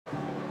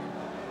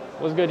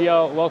What's good,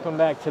 y'all? Welcome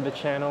back to the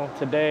channel.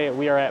 Today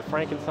we are at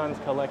Frankenson's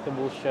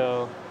Collectibles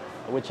Show,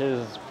 which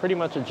is pretty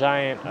much a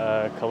giant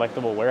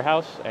collectible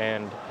warehouse,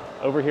 and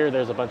over here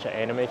there's a bunch of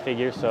anime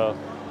figures. So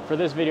for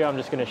this video I'm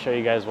just going to show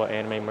you guys what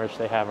anime merch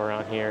they have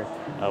around here.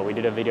 We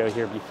did a video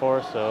here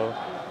before, so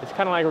it's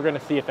kind of like we're going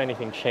to see if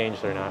anything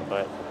changed or not.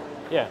 But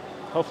yeah,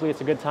 hopefully it's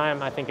a good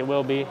time. I think it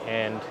will be,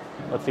 and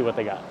let's see what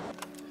they got.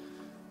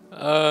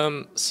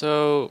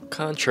 So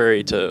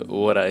contrary to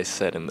what I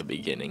said in the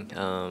beginning,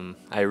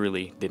 I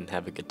really didn't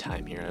have a good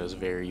time here. I was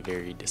very,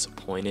 very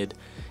disappointed.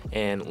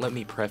 And let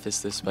me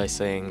preface this by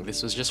saying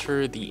this was just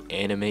for the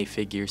anime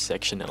figure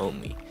section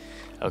only.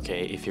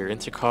 Okay, if you're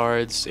into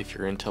cards, if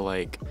you're into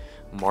like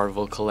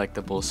Marvel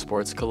collectibles,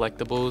 sports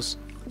collectibles,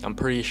 I'm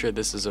pretty sure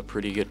this is a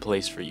pretty good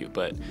place for you.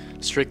 But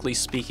strictly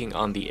speaking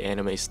on the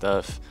anime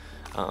stuff,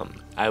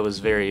 I was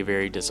very,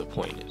 very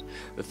disappointed.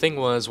 The thing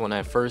was, when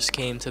I first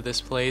came to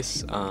this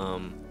place,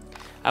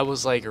 I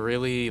was like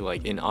really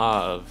like in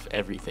awe of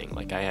everything.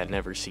 Like I had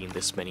never seen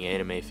this many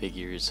anime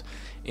figures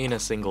in a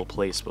single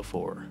place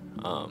before,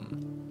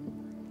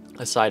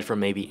 aside from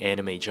maybe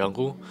Anime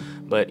Jungle.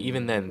 But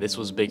even then, this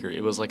was bigger.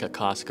 It was like a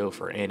Costco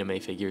for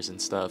anime figures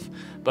and stuff.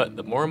 But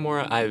the more and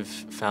more I've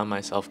found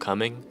myself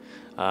coming,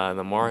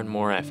 the more and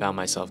more I found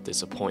myself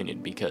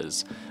disappointed,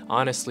 because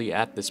honestly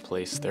at this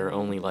place there are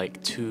only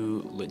like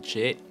 2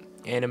 legit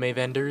anime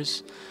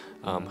vendors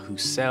who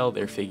sell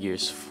their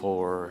figures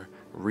for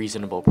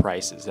reasonable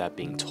prices, that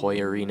being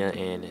Toy Arena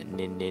and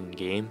Nin Nin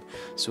Game.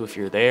 So if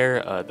you're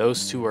there,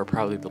 those 2 are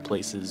probably the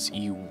places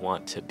you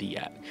want to be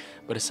at.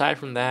 But aside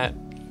from that,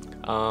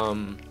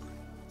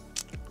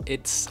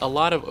 it's a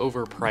lot of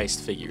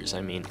overpriced figures.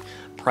 I mean,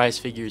 prize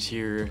figures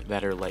here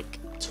that are like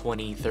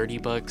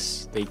 20-30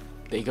 bucks, they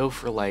go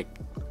for like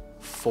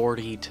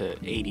 $40 to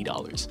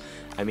 $80.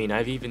 I mean,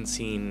 I've even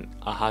seen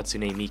a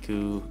Hatsune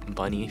Miku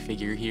bunny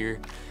figure here.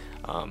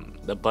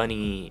 The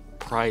bunny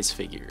prize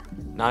figure,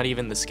 not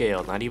even the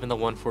scale, not even the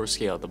 1/4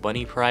 scale, the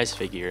bunny prize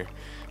figure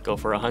go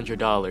for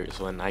 $100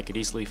 when I could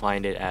easily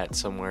find it at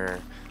somewhere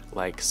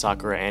like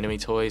Sakura Anime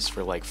Toys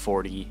for like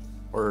 40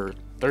 or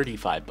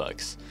 35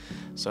 bucks.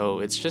 So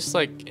it's just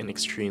like an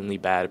extremely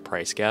bad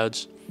price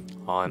gouge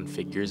on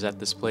figures at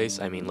this place.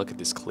 I mean, look at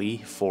this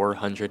Klee,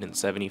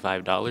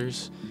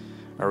 $475.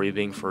 Are we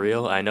being for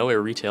real? I know it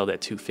retailed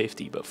at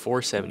 $250, but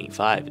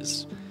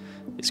 $475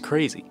 is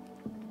crazy.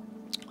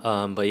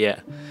 But yeah,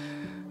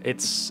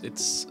 it's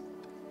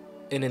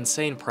an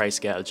insane price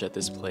gouge at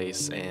this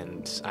place,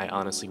 and I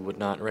honestly would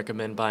not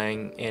recommend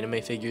buying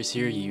anime figures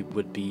here. I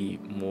would be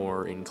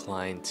more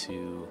inclined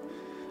to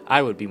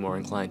buy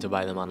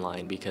them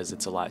online because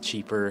it's a lot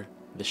cheaper.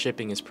 The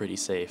shipping is pretty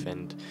safe,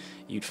 and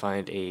you'd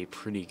find a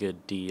pretty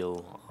good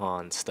deal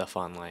on stuff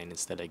online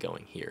instead of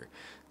going here,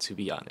 to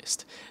be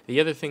honest.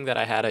 The other thing that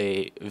I had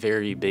a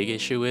very big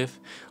issue with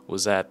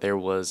was that there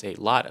was a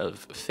lot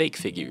of fake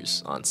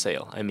figures on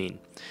sale. I mean,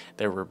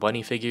 there were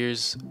bunny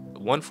figures,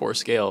 1/4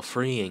 scale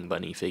freeing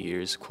bunny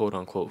figures, quote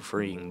unquote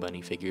freeing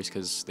bunny figures,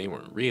 because they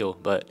weren't real,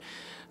 but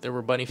there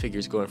were bunny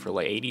figures going for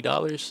like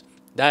 $80.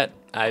 That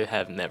I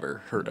have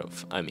never heard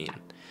of. I mean,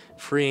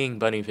 freeing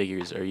bunny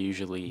figures are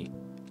usually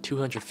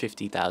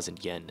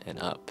 250,000 yen and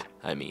up.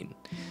 I mean,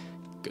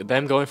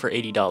 them going for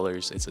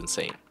 $80, it's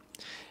insane.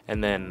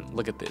 And then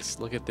look at this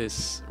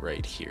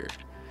right here.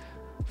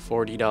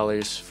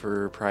 $40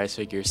 for prize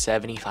figure,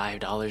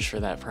 $75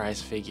 for that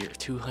prize figure,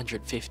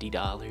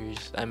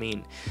 $250. I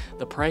mean,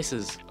 the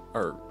prices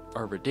are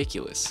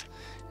ridiculous,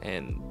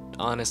 and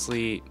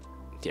honestly,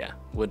 yeah,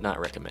 would not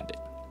recommend it.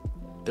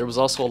 There was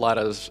also a lot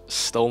of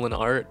stolen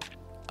art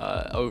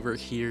over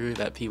here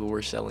that people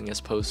were selling as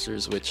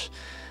posters, which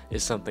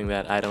is something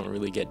that I don't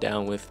really get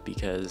down with,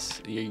 because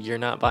you're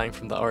not buying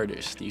from the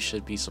artist. You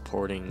should be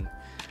supporting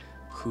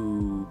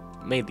who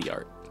made the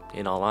art,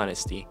 in all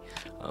honesty.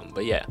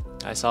 But yeah,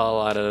 I saw a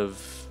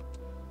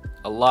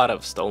lot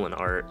of stolen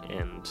art,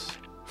 and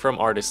from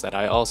artists that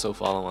I also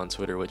follow on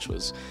Twitter, which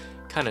was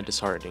kind of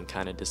disheartening,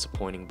 kind of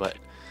disappointing, but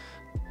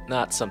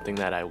not something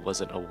that I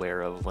wasn't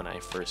aware of when I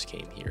first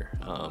came here.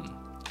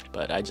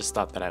 But I just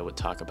thought that I would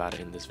talk about it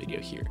in this video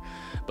here.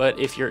 But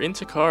if you're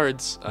into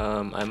cards,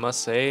 I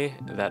must say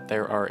that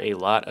there are a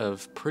lot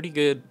of pretty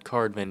good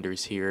card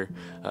vendors here,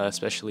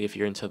 especially if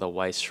you're into the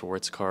Weiss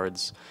Schwarz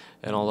cards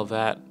and all of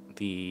that.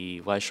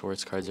 The Weiss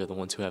Schwarz cards are the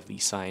ones who have the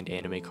signed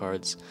anime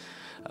cards.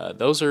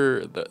 Those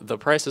are the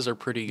prices are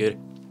pretty good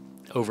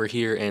over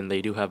here, and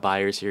they do have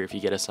buyers here. If you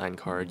get a signed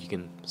card, you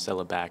can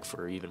sell it back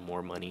for even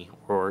more money,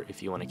 or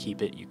if you want to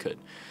keep it, you could.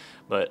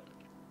 But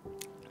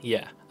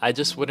yeah, I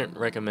just wouldn't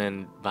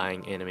recommend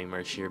buying anime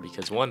merch here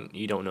because 1,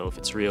 you don't know if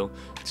it's real,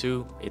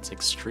 2, it's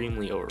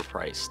extremely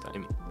overpriced, I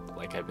mean,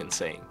 like I've been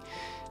saying,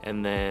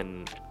 and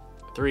then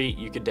 3,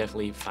 you could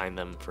definitely find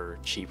them for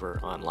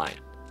cheaper online.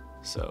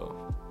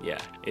 So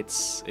yeah,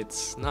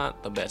 it's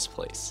not the best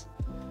place.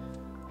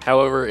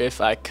 However,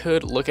 if I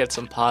could look at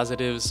some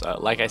positives,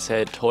 like I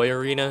said, Toy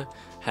Arena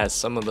has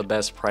some of the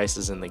best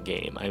prices in the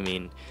game. I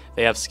mean,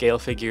 they have scale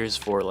figures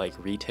for like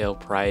retail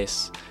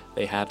price.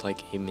 They had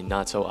like a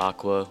Minato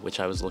Aqua, which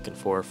I was looking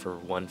for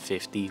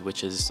 $150,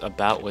 which is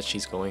about what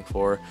she's going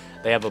for.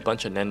 They have a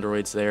bunch of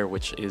Nendoroids there,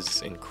 which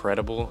is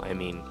incredible. I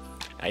mean,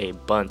 a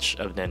bunch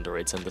of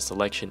Nendoroids, and the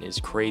selection is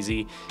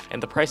crazy,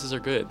 and the prices are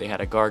good. They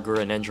had a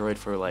Gargura Nendoroid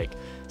for like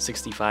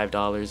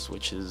 $65,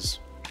 which is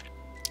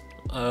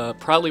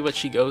probably what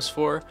she goes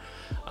for,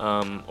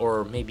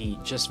 or maybe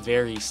just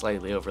very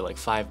slightly over, like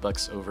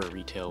 $5 over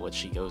retail what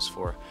she goes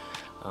for.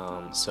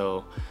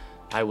 So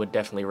I would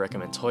definitely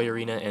recommend Toy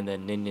Arena. And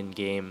then Nin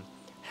Game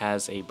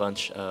has a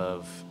bunch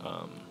of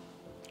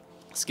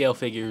scale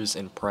figures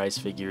and prize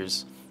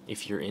figures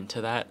if you're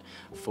into that,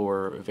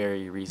 for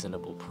very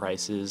reasonable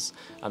prices.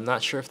 I'm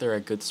not sure if they're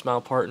a Good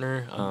Smile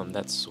partner.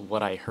 That's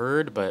what I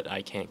heard, but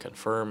I can't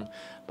confirm.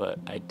 But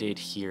I did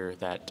hear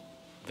that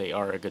they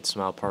are a Good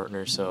Smile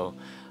partner, so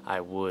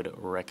I would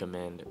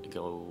recommend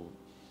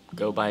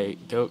go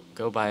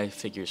buy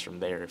figures from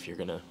there if you're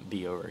gonna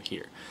be over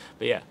here.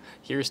 But yeah,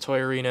 here's Toy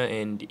Arena,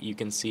 and you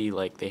can see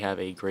like they have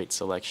a great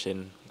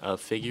selection of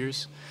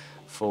figures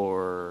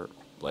for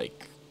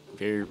like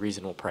very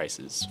reasonable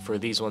prices. For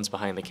these ones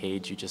behind the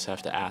cage, you just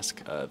have to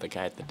ask the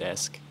guy at the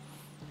desk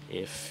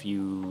if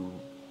you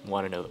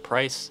want to know the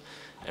price,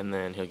 and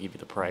then he'll give you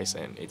the price,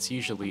 and it's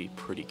usually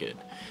pretty good.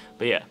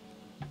 But yeah,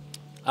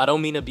 I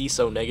don't mean to be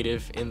so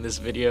negative in this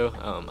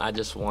video. I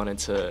just wanted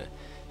to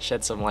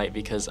shed some light,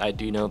 because I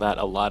do know that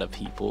a lot of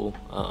people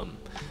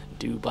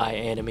do buy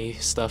anime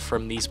stuff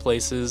from these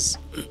places.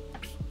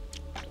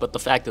 But the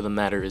fact of the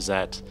matter is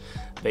that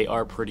they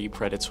are pretty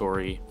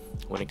predatory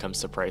when it comes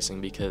to pricing,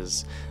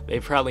 because they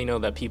probably know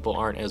that people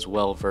aren't as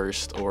well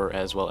versed or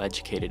as well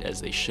educated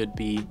as they should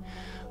be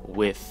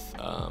with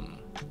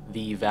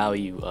the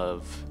value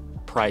of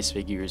prize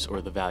figures,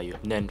 or the value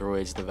of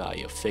Nendoroids, the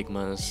value of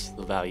Figmas,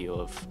 the value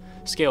of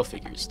scale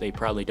figures. They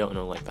probably don't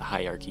know like the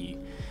hierarchy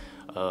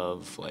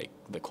of like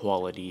the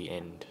quality,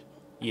 and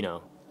you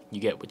know, you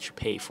get what you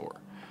pay for.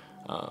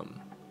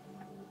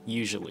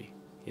 Usually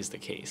is the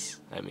case.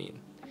 I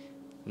mean,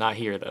 not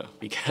here though,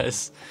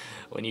 because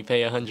when you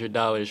pay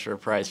 $100 for a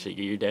prize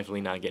figure, you're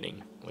definitely not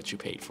getting what you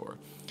paid for.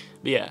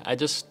 But yeah, I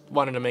just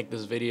wanted to make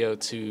this video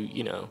to,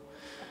 you know,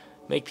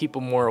 make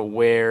people more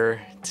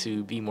aware,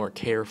 to be more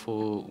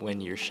careful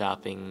when you're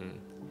shopping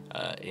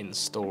in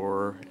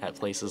store at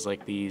places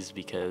like these,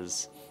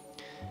 because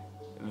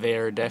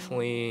they're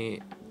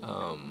definitely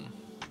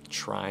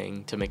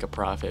trying to make a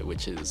profit,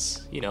 which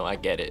is, you know, I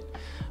get it,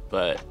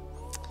 but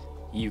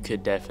you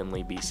could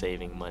definitely be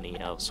saving money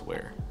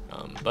elsewhere.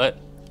 But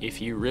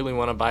if you really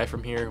want to buy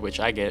from here, which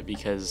I get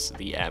because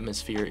the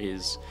atmosphere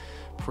is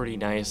pretty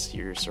nice,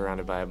 you're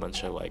surrounded by a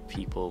bunch of like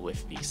people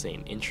with the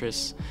same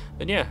interests,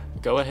 then yeah,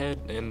 go ahead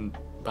and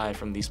buy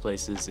from these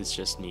places. It's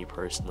just me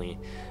personally,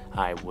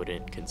 I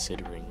wouldn't,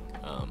 considering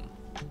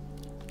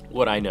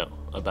what I know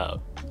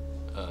about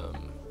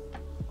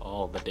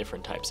all the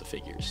different types of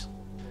figures.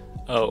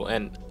 Oh,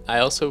 and I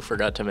also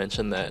forgot to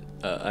mention that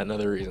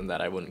another reason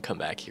that I wouldn't come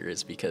back here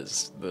is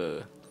because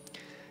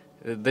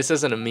this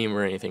isn't a meme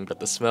or anything, but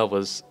the smell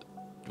was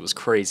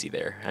crazy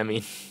there. I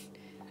mean,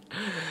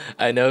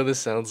 I know this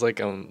sounds like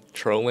I'm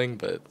trolling,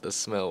 but the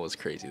smell was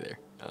crazy there.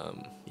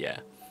 Yeah,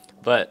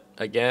 but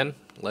again,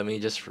 let me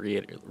just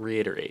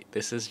reiterate,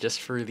 this is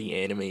just for the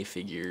anime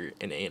figure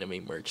and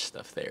anime merch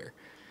stuff there.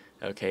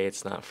 Okay,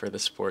 it's not for the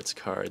sports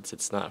cards,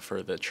 it's not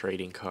for the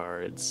trading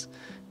cards,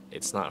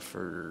 it's not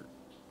for,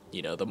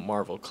 you know, the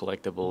Marvel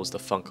collectibles, the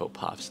Funko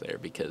Pops there,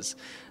 because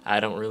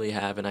I don't really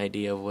have an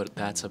idea of what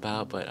that's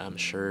about, but I'm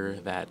sure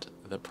that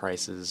the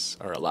prices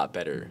are a lot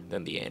better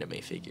than the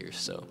anime figures.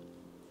 So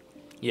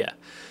yeah,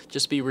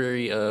 just be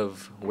wary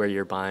of where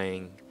you're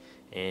buying,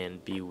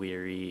 and be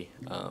wary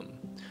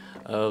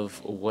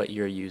of what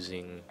you're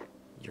using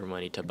your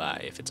money to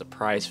buy. If it's a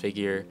prize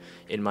figure,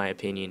 in my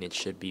opinion, it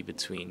should be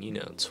between, you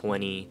know,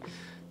 $20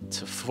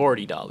 to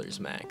 $40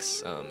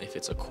 max. If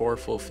it's a core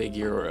full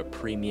figure or a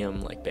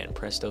premium like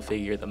Banpresto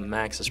figure, the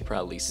max is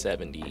probably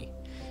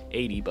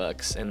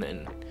 $70-$80, and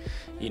then,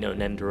 you know,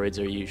 Nendoroids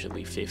are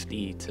usually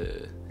 50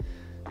 to,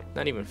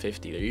 not even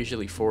 50, they're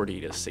usually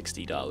 $40 to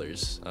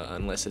 $60,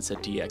 unless it's a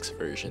DX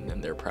version,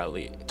 then they're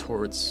probably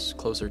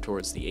closer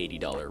towards the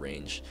 $80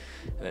 range.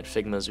 And then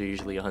Figmas are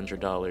usually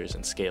 $100,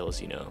 and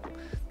scales, you know,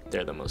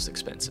 they're the most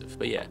expensive.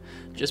 But yeah,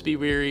 just be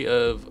wary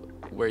of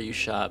where you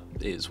shop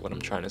is what I'm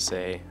trying to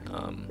say.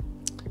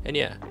 And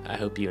yeah, I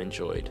hope you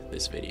enjoyed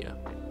this video.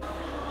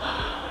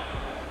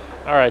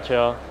 Alright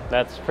y'all,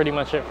 that's pretty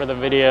much it for the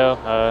video.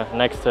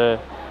 Next to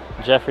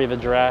Jeffrey the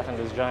Giraffe and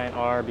his giant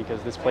R,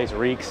 because this place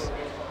reeks.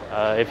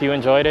 If you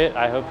enjoyed it,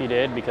 I hope you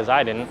did, because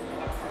I didn't.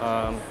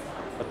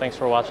 But thanks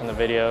for watching the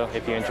video.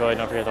 If you enjoyed,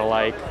 don't forget to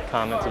like,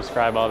 comment,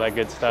 subscribe, all that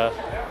good stuff.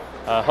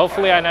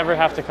 Hopefully I never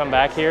have to come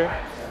back here,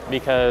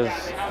 because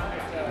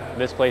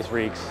this place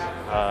reeks.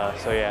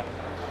 So yeah,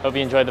 hope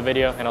you enjoyed the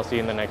video, and I'll see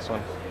you in the next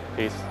one.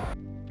 Peace.